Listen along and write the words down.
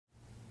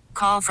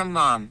Call from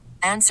mom.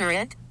 Answer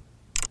it.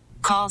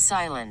 Call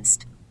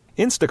silenced.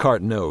 Instacart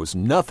knows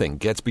nothing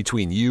gets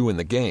between you and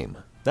the game.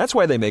 That's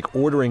why they make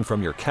ordering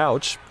from your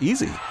couch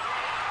easy.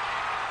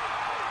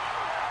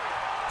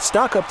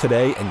 Stock up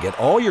today and get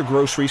all your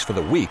groceries for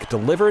the week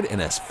delivered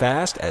in as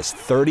fast as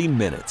 30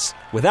 minutes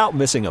without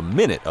missing a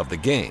minute of the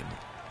game.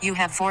 You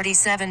have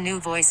 47 new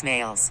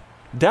voicemails.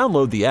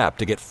 Download the app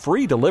to get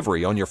free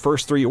delivery on your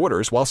first 3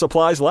 orders while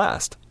supplies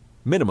last.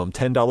 Minimum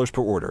 $10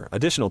 per order.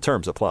 Additional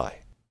terms apply.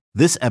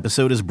 This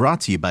episode is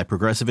brought to you by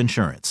Progressive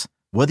Insurance.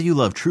 Whether you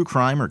love true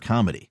crime or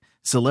comedy,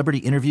 celebrity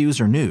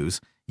interviews or news,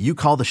 you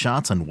call the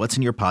shots on what's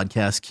in your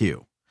podcast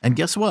queue. And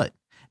guess what?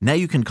 Now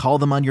you can call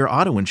them on your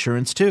auto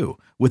insurance too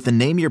with the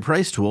Name Your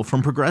Price tool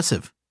from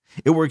Progressive.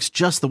 It works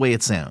just the way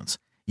it sounds.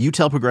 You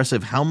tell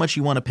Progressive how much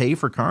you want to pay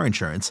for car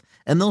insurance,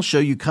 and they'll show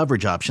you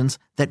coverage options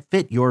that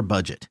fit your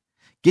budget.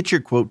 Get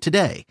your quote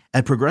today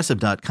at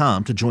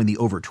Progressive.com to join the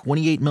over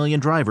 28 million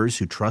drivers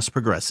who trust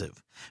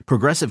Progressive.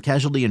 Progressive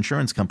Casualty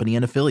Insurance Company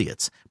and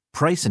Affiliates.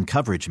 Price and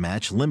coverage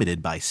match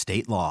limited by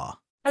state law.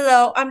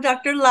 Hello, I'm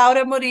Dr.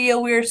 Laura Murillo.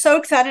 We are so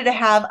excited to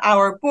have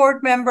our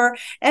board member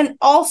and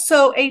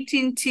also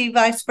AT&T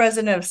Vice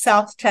President of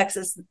South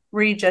Texas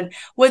region.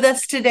 With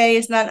us today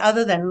is none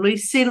other than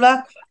Luis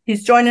Silva.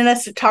 He's joining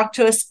us to talk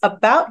to us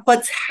about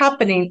what's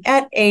happening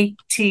at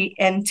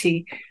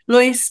AT&T.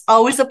 Luis,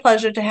 always a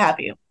pleasure to have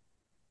you.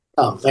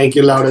 Oh, thank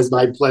you, Laura. It's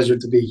my pleasure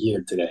to be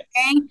here today.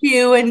 Thank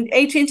you. And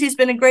AT&T has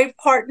been a great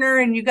partner,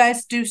 and you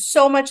guys do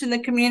so much in the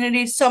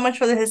community, so much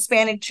for the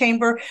Hispanic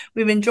Chamber.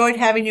 We've enjoyed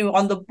having you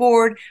on the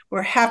board.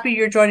 We're happy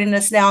you're joining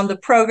us now on the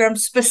program.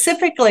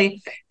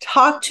 Specifically,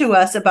 talk to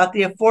us about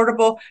the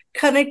Affordable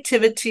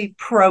Connectivity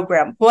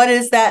Program. What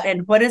is that,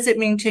 and what does it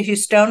mean to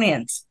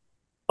Houstonians?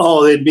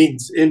 Oh, it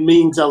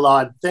means a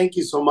lot. Thank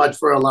you so much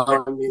for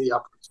allowing me the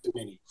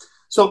opportunity.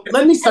 So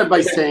let me start by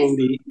saying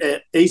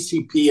the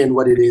ACP and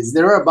what it is.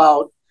 There are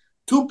about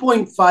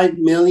 2.5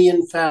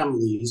 million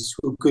families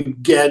who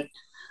could get,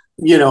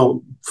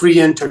 free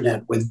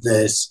internet with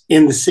this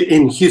in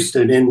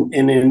Houston and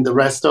in the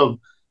rest of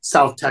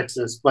South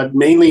Texas, but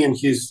mainly in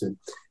Houston.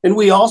 And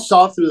we all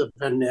saw through the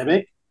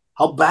pandemic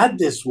how bad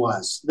this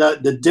was.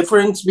 The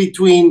difference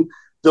between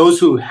those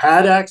who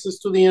had access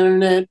to the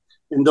internet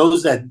and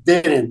those that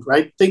didn't,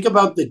 right? Think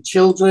about the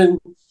children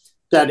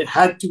that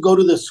had to go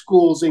to the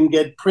schools and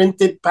get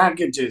printed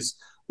packages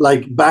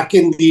like back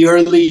in the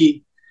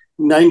early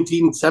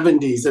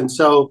 1970s. And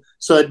so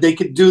that they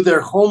could do their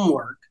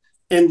homework,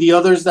 and the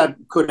others that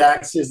could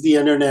access the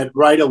internet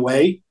right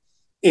away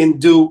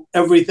and do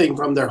everything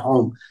from their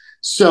home.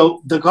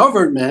 So the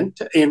government,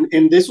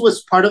 and this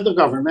was part of the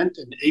government,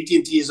 and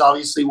AT&T is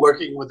obviously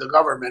working with the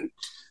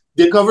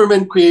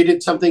government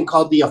created something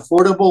called the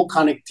Affordable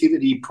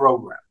Connectivity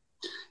Program.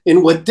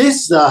 And what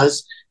this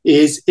does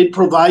is it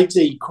provides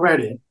a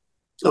credit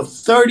of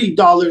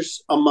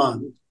 $30 a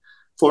month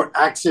for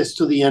access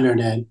to the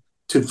internet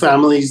to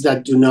families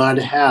that do not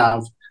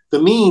have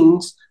the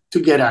means to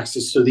get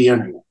access to the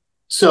internet.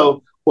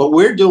 So what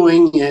we're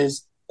doing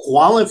is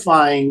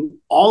qualifying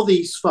all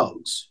these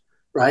folks,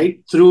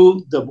 right,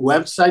 through the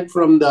website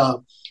from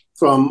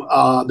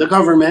the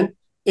government.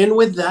 And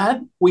with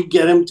that, we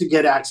get them to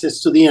get access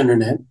to the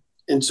internet.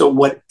 And so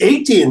what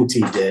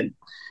AT&T did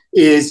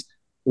is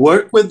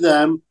work with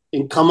them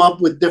and come up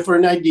with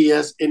different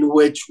ideas in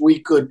which we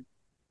could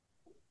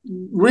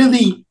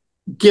really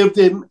give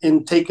them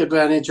and take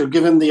advantage, or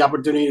give them the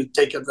opportunity to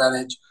take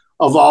advantage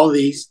of all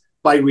these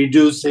by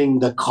reducing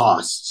the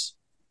costs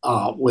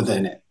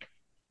within it.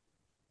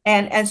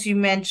 And as you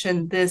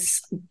mentioned,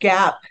 this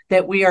gap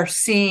that we are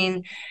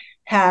seeing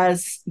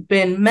has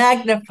been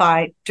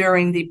magnified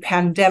during the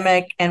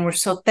pandemic, and we're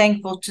so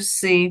thankful to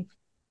see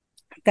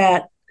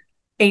that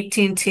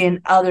AT&T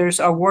and others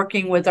are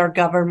working with our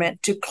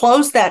government to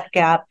close that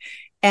gap.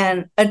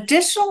 And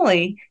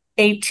additionally,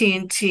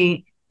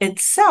 AT&T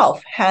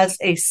itself has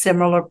a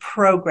similar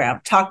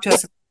program. Talk to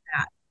us about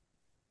that.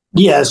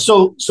 Yeah,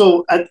 so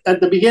at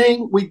the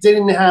beginning, we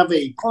didn't have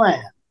a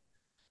plan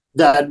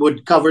that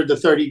would cover the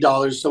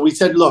 $30. So we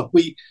said, look,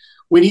 we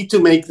need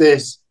to make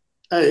this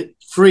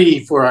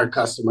free for our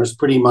customers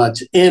pretty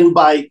much. And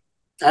by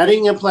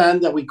adding a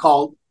plan that we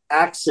called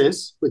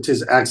Access, which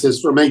is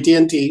Access from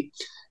AT&T,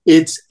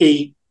 it's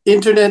a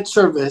internet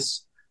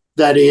service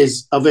that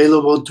is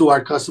available to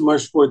our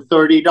customers for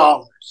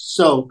 $30.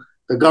 So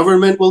the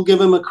government will give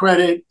them a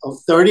credit of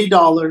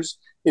 $30.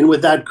 And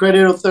with that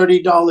credit of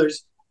 $30,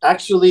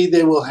 actually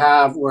they will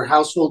have, or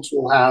households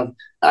will have,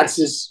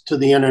 access to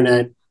the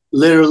internet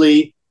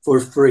literally for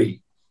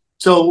free.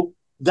 So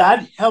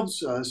that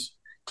helps us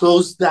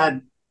close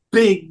that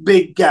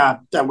big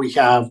gap that we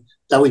have,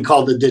 that we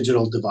call the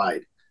digital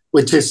divide,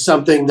 which is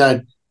something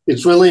that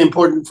it's really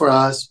important for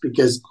us,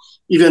 because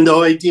even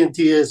though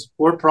AT&T is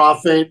for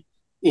profit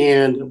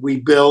and we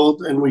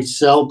build and we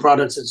sell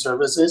products and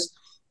services,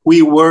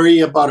 we worry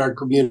about our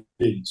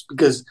communities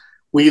because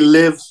we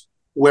live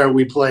where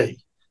we play.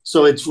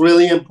 So it's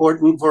really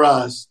important for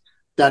us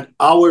that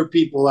our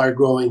people are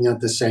growing at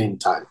the same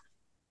time.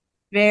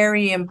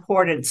 Very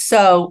important.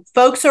 So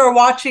folks who are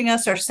watching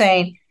us are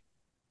saying,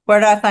 Where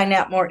do I find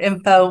out more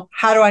info?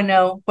 How do I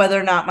know whether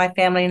or not my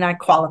family and I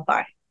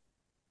qualify?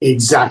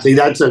 Exactly.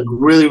 That's a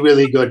really,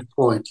 really good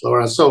point,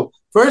 Laura. So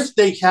first,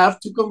 they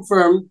have to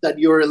confirm that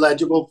you're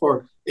eligible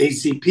for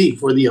ACP,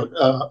 for the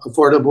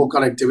Affordable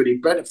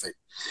Connectivity Benefit.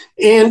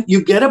 And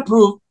you get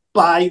approved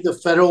by the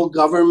federal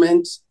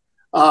government's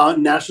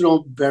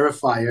national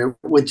verifier,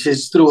 which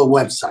is through a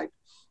website.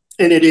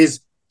 And it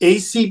is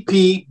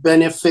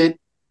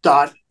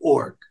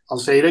acpbenefit.org. I'll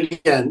say it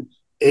again,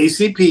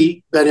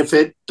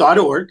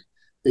 acpbenefit.org.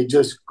 They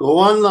just go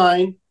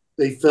online,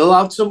 they fill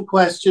out some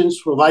questions,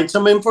 provide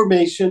some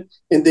information,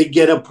 and they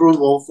get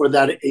approval for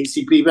that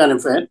ACP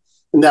benefit.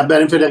 And that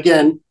benefit,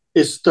 again,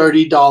 is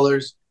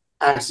 $30,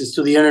 access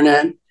to the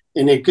internet,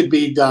 and it could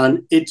be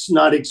done. It's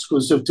not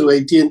exclusive to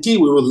AT&T.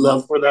 We would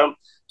love for them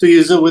to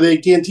use it with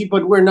AT&T,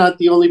 but we're not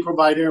the only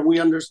provider, and we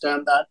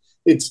understand that.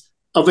 It's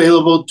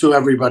available to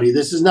everybody.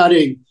 This is not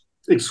a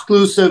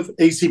exclusive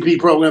ACP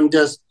program,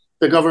 just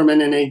the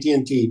government and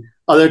AT&T.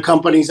 Other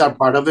companies are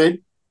part of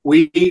it.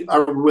 We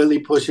are really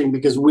pushing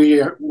because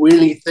we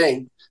really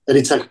think that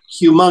it's a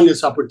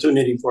humongous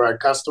opportunity for our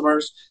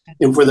customers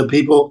and for the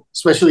people,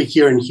 especially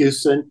here in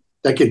Houston,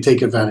 that can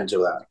take advantage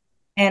of that.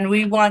 And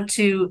we want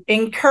to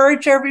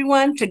encourage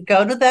everyone to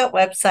go to that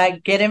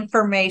website, get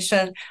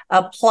information,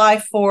 apply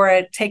for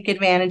it, take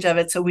advantage of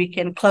it so we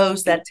can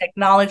close that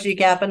technology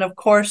gap. And of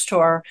course, to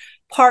our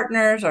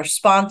partners, our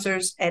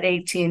sponsors at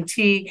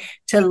AT&T,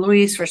 to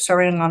Luis for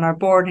serving on our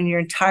board and your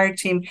entire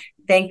team,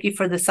 thank you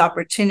for this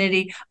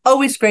opportunity.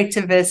 Always great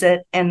to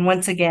visit. And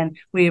once again,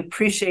 we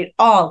appreciate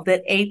all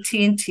that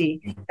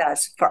AT&T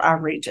does for our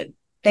region.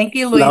 Thank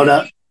you,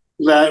 Luis.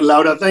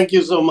 Laura, thank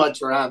you so much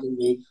for having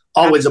me.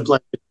 Always a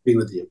pleasure to be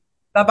with you.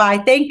 Bye-bye.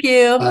 Thank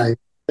you. Bye.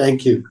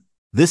 Thank you.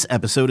 This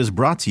episode is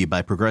brought to you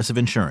by Progressive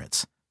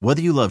Insurance.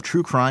 Whether you love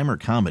true crime or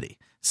comedy,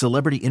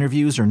 celebrity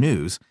interviews or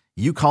news,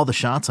 you call the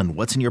shots on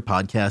what's in your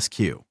podcast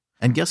queue.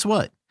 And guess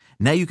what?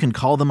 Now you can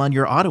call them on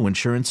your auto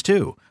insurance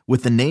too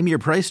with the Name Your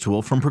Price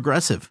tool from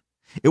Progressive.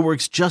 It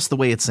works just the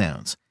way it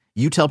sounds.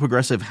 You tell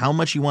Progressive how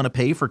much you want to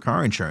pay for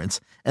car insurance,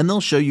 and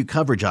they'll show you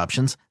coverage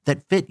options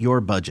that fit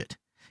your budget.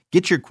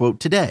 Get your quote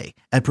today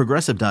at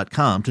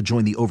Progressive.com to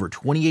join the over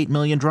 28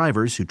 million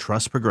drivers who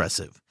trust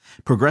Progressive.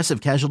 Progressive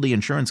Casualty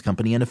Insurance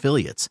Company and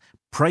Affiliates.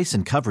 Price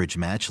and coverage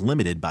match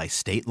limited by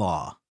state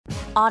law.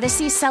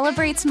 Odyssey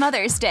celebrates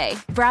Mother's Day,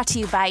 brought to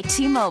you by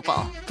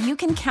T-Mobile. You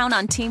can count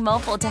on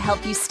T-Mobile to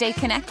help you stay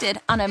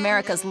connected on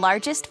America's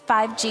largest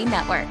 5G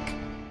network.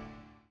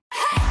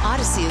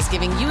 Odyssey is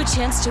giving you a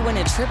chance to win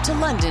a trip to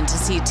London to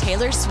see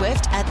Taylor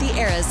Swift at the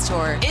Eras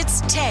Tour.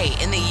 It's Tay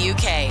in the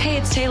UK. Hey,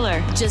 it's Taylor.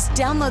 Just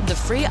download the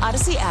free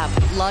Odyssey app,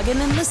 log in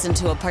and listen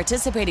to a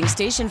participating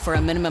station for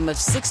a minimum of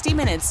 60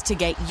 minutes to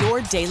get your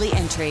daily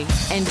entry.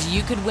 And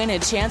you could win a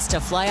chance to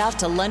fly off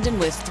to London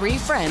with 3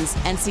 friends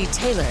and see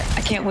Taylor.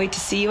 I can't wait to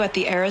see you at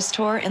the Eras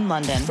Tour in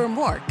London. For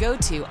more, go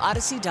to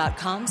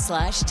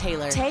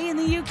odyssey.com/Taylor. Tay in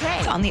the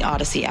UK. On the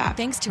Odyssey app.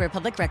 Thanks to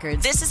Republic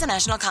Records. This is a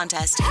national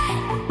contest.